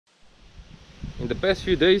In the past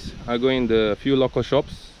few days I go in the few local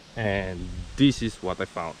shops and this is what I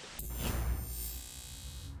found.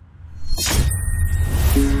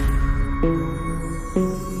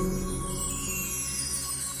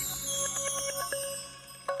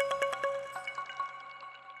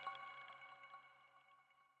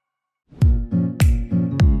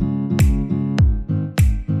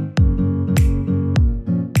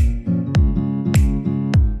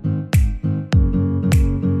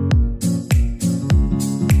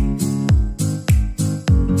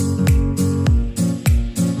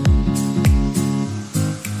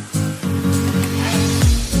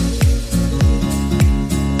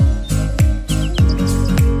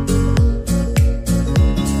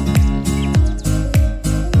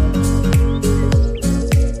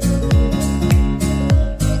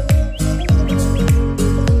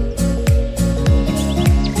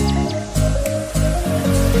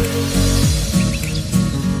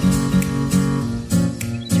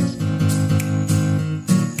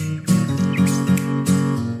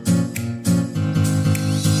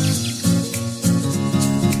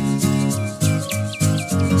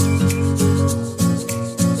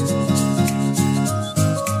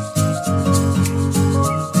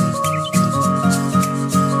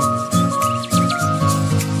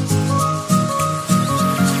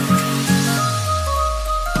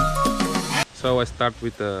 So I start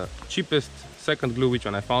with the cheapest second glue which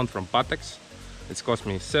one I found from Patex. It's cost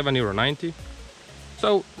me €7.90.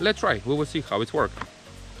 So let's try, we will see how it's worked.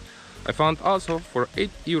 I found also for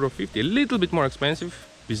 €8.50, a little bit more expensive,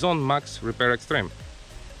 Bison Max Repair Extreme.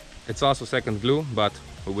 It's also second glue, but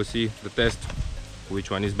we will see the test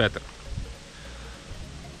which one is better.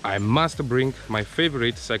 I must bring my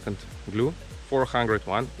favorite second glue,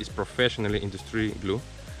 401, is professionally industry glue.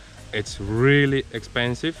 It's really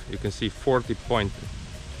expensive, you can see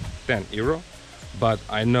 €40.10, but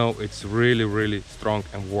I know it's really strong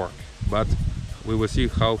and work. But we will see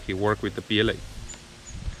how he work with the PLA.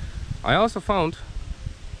 I also found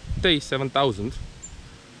T7000.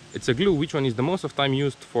 It's a glue which one is the most of time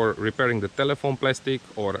used for repairing the telephone plastic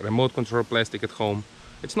or remote control plastic at home.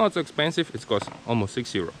 It's not so expensive, it costs almost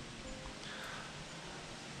 €6.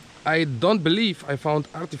 I don't believe I found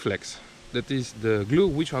Artiflex. That is the glue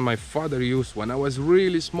which one my father used when I was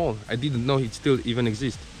really small. I didn't know it still even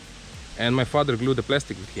exists. And my father glued the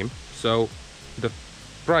plastic with him, so the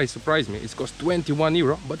price surprised me. It cost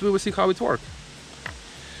 €21, but we will see how it works.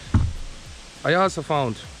 I also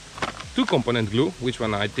found two component glue, which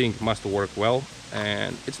one I think must work well,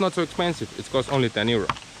 and it's not so expensive, it costs only €10.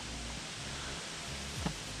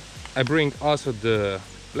 I bring also the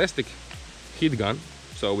plastic heat gun,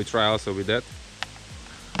 so we try also with that.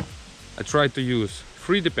 I try to use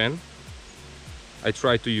 3D pen. I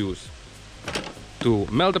try to use to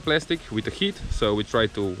melt the plastic with the heat, so we try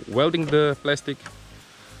to welding the plastic.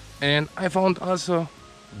 And I found also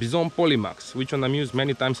Bison Polymax, which one I'm used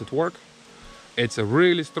many times at work. It's a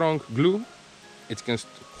really strong glue. It can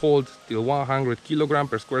hold till 100 kg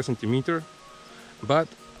per square centimeter, but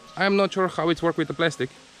I'm not sure how it works with the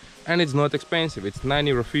plastic. And it's not expensive, it's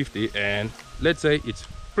 €9.50, and let's say it's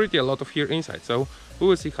pretty a lot of here inside, so we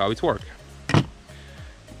will see how it works.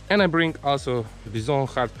 And I bring also Bison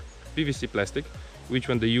hard PVC plastic, which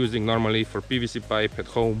one they're using normally for PVC pipe at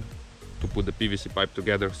home to put the PVC pipe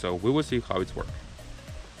together, so we will see how it works.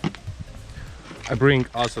 I bring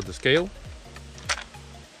also the scale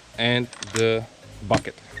and the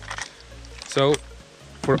bucket. So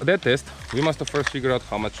for that test we must first figure out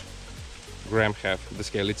how much gram have the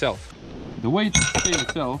scale itself. The weight of the scale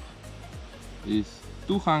itself is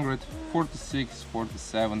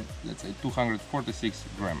 246.47, let's say 246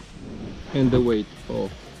 gram. And the weight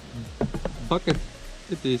of bucket,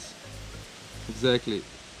 it is exactly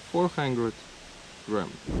 400 gram.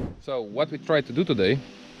 So what we try to do today,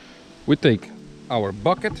 we take our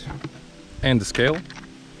bucket and the scale,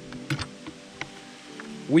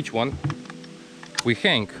 which one we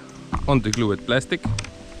hang on the glued plastic.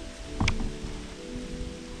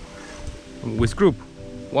 We screw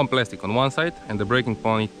one plastic on one side and the breaking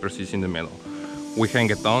point persists in the middle. We hang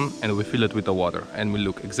it on and we fill it with the water, and we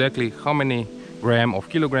look exactly how many gram of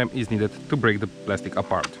kilogram is needed to break the plastic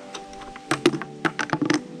apart.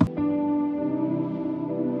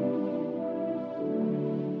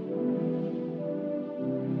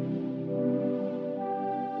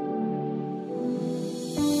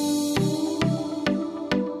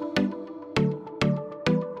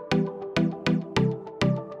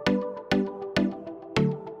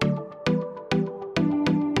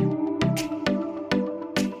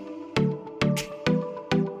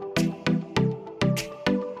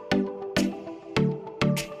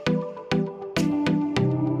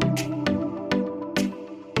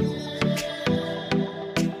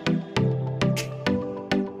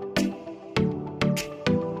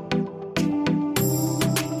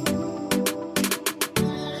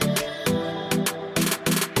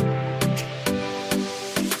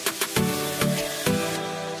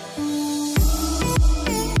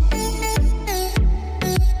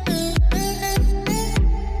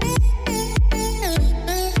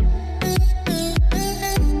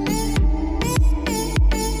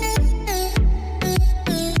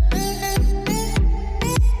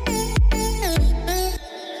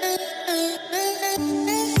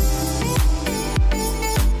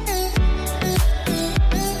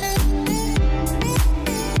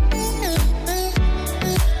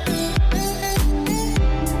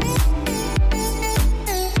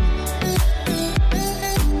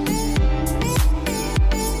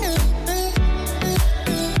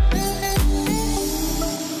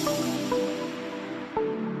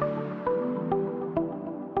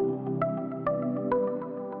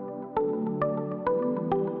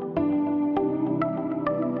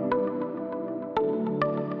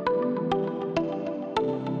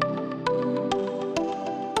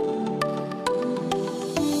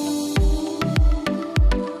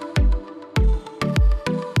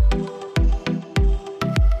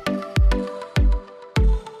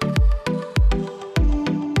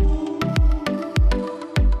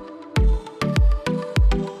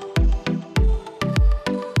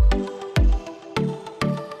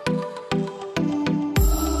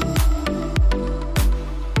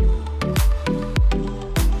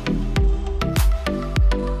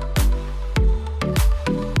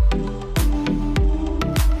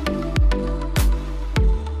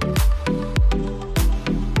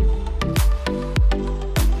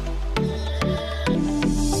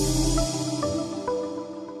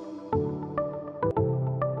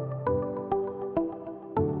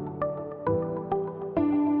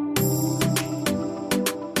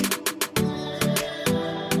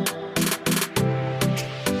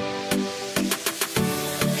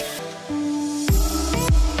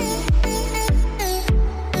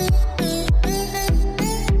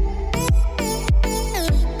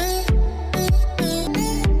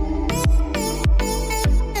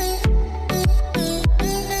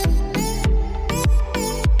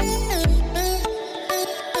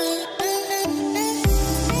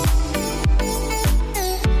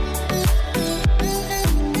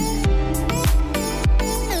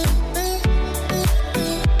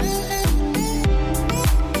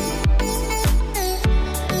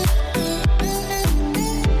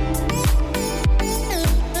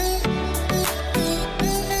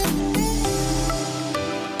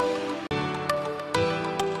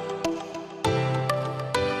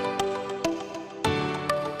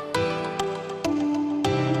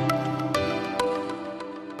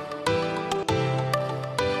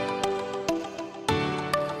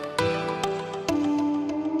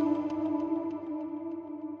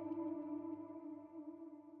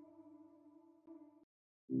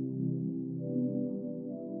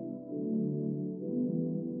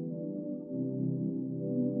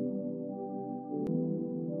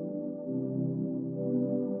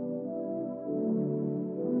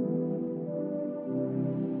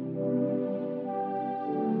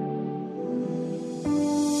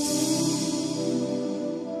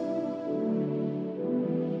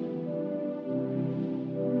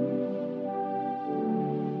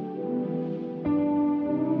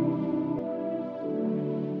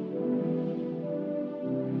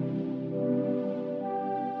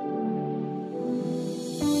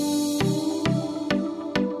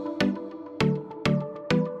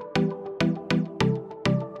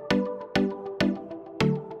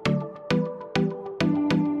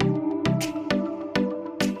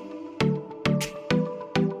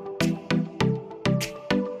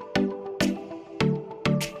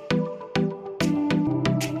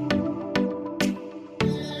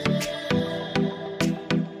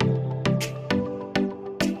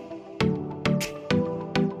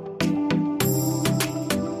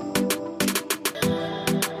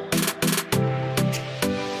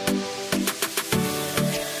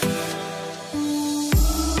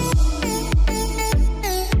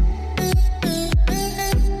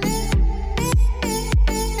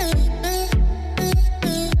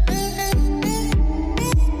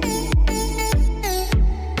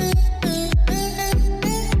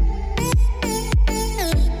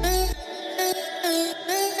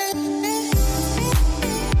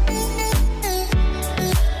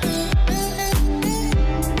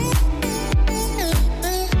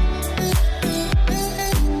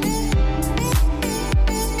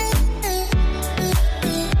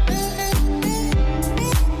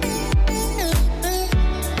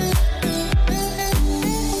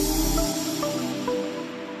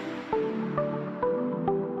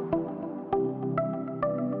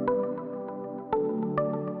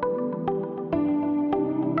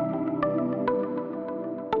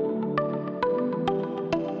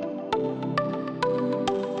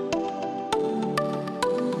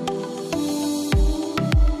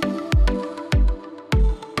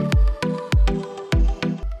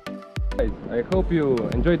 I hope you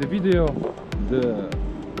enjoyed the video. The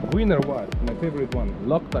winner was my favorite one,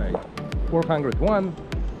 Loctite 401,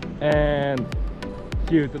 and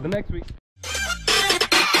see you to the next week.